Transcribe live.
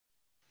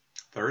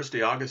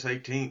Thursday, August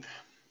 18th.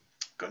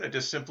 Going to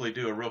just simply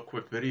do a real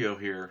quick video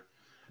here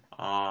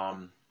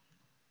um,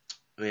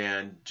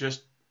 and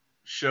just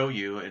show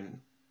you and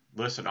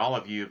listen, all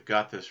of you have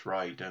got this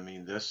right. I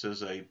mean, this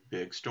is a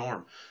big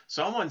storm.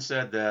 Someone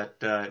said that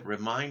it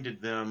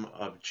reminded them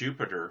of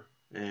Jupiter,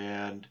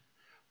 and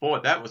boy,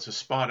 that was a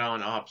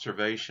spot-on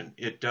observation.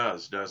 It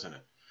does, doesn't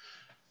it?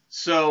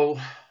 So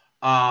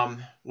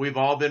we've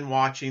all been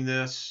watching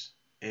this,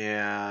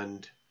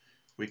 and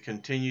we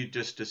continue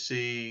just to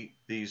see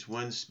these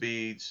wind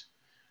speeds.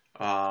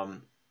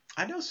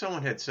 I know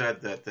someone had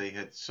said that they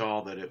had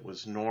saw that it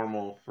was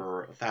normal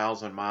for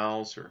 1,000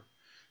 miles or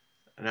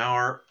an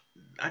hour.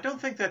 I don't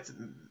think that's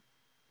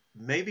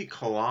maybe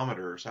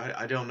kilometers.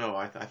 I don't know.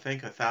 I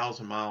think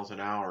 1,000 miles an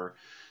hour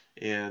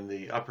in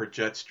the upper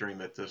jet stream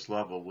at this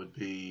level would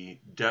be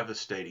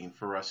devastating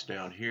for us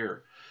down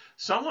here.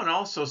 Someone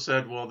also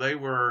said, well, they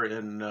were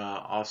in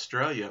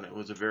Australia and it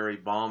was a very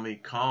balmy,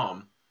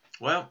 calm.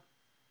 Well,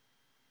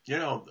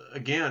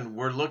 again,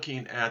 we're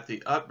looking at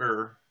the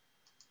upper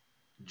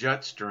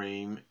jet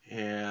stream,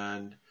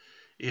 and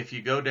if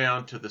you go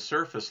down to the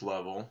surface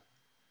level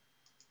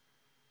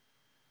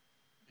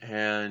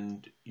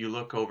and you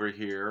look over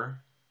here,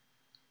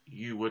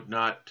 you would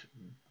not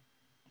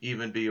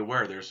even be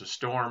aware. There's a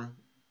storm,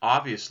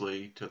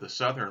 obviously, to the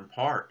southern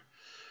part.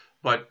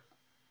 But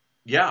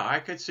yeah, I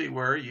could see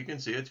where you can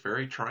see it's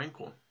very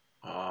tranquil.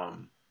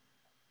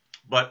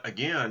 But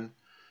again,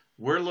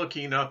 we're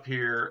looking up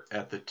here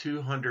at the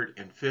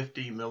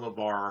 250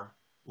 millibar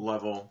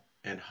level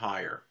and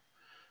higher.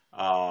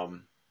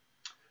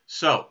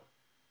 So,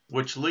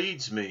 which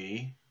leads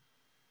me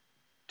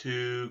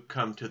to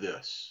come to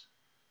this.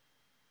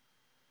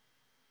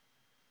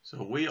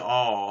 So we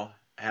all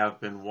have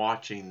been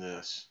watching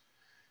this,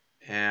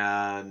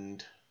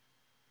 and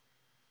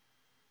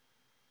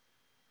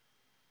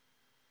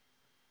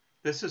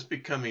this is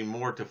becoming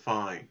more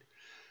defined.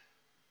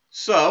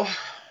 So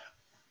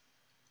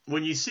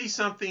when you see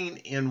something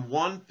in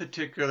one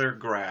particular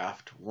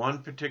graph,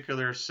 one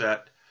particular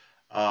set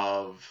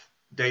of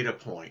data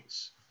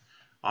points,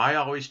 I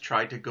always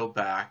try to go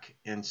back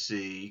and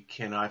see,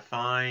 can I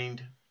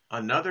find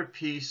another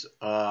piece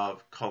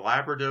of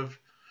collaborative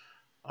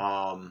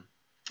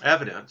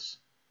evidence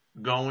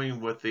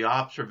going with the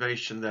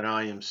observation that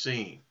I am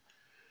seeing.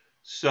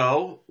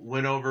 So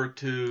went over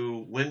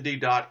to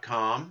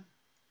windy.com,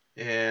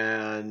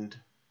 and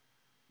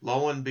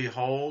lo and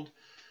behold,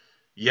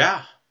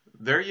 yeah,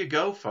 there you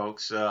go,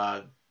 folks.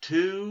 Well,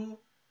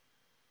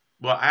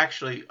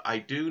 actually, I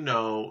do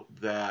know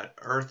that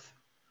Earth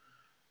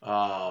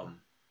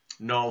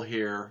Null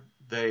here,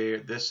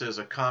 this is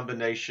a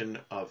combination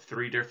of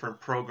 3 different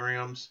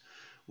programs.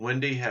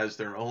 Windy has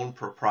their own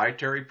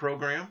proprietary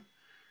program.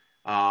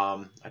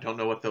 I don't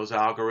know what those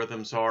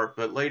algorithms are,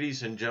 but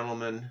ladies and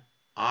gentlemen,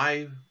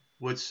 I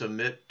would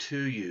submit to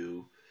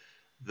you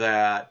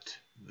that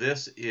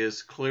this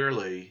is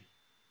clearly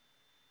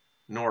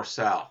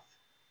north-south,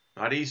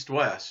 not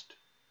east-west,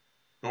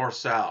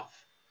 north-south.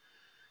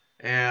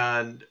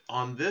 And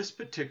on this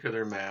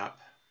particular map,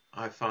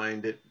 I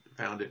found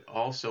it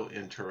also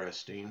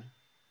interesting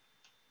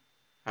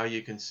how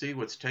you can see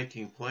what's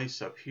taking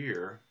place up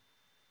here.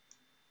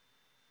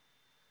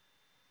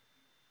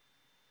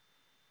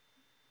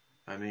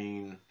 I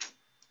mean,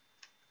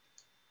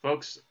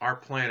 folks, our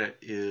planet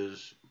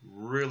is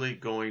really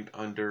going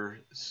under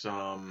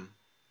some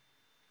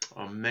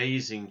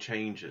amazing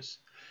changes.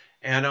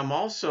 And I'm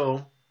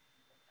also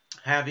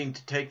having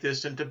to take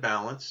this into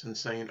balance and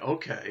saying,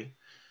 okay,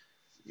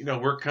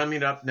 we're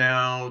coming up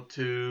now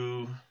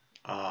to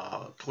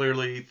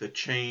clearly the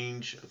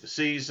change of the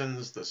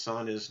seasons. The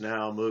sun is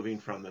now moving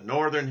from the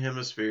northern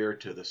hemisphere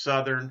to the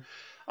southern.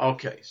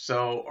 Okay,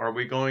 so are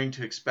we going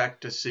to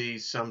expect to see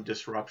some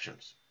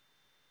disruptions?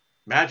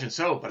 Imagine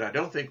so, but I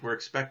don't think we're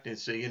expecting to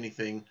see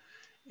anything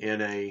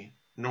in a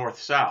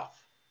north-south.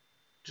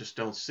 Just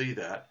don't see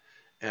that.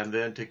 And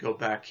then to go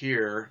back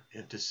here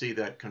and to see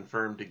that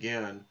confirmed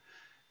again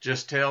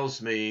just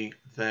tells me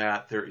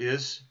that there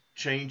is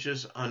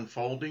changes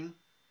unfolding.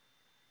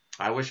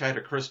 I wish I had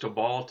a crystal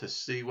ball to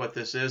see what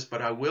this is,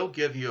 but I will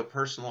give you a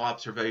personal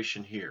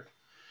observation here.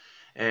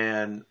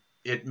 And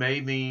it may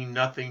mean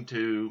nothing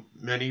to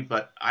many,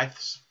 but I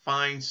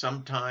find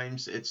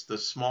sometimes it's the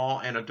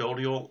small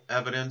anecdotal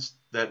evidence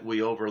that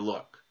we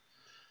overlook.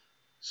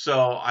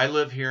 So I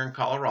live here in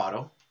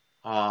Colorado,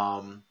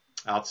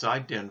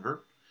 outside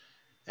Denver,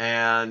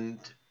 and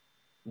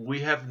we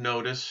have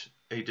noticed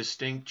a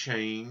distinct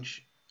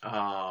change,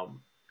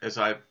 as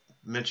I've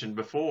mentioned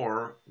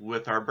before,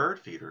 with our bird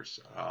feeders.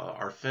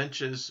 Our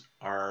finches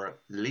are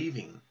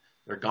leaving.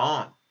 They're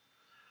gone.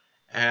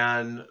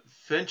 And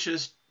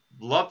finches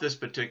love this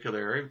particular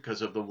area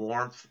because of the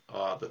warmth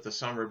that the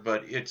summer,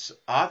 but it's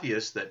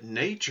obvious that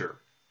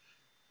nature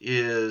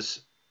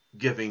is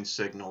giving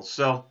signals.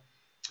 So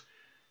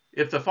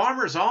if the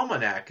Farmer's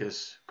Almanac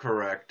is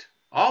correct,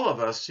 all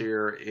of us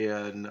here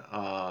in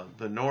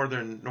the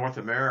northern North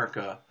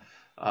America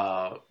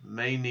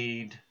may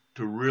need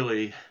to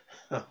really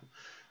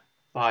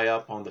buy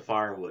up on the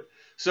firewood.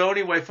 So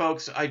anyway,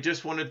 folks, I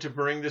just wanted to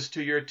bring this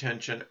to your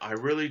attention. I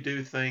really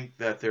do think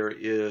that there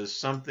is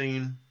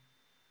something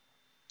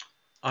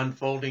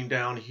unfolding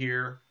down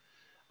here.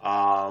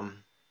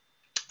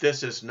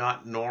 This is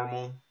not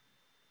normal.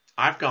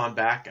 I've gone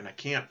back and I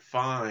can't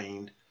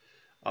find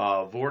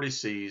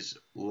vortices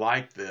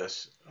like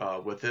this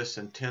with this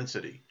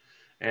intensity.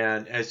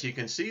 And as you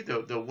can see,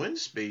 the wind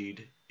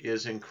speed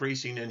is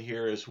increasing in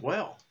here as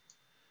well.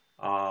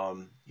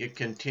 It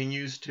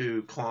continues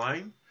to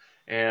climb.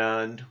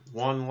 And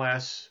one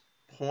last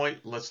point,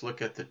 let's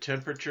look at the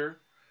temperature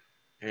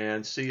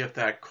and see if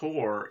that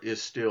core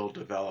is still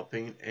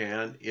developing,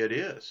 and it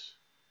is.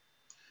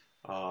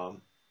 So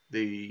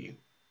we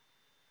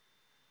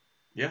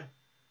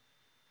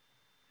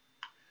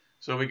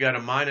got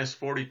a minus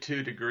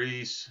 42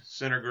 degrees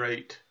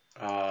centigrade.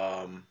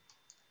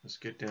 Let's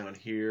get down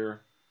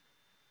here.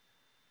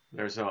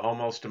 There's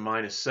almost a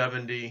minus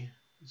 70.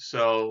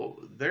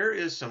 So there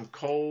is some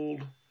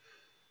cold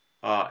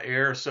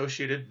air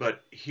associated,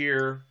 but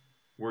here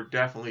we're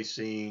definitely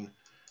seeing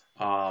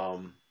a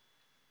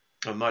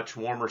much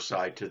warmer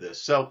side to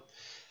this. So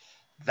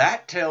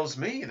that tells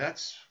me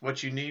that's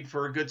what you need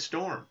for a good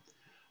storm.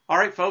 All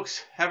right,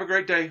 folks, have a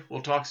great day.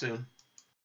 We'll talk soon.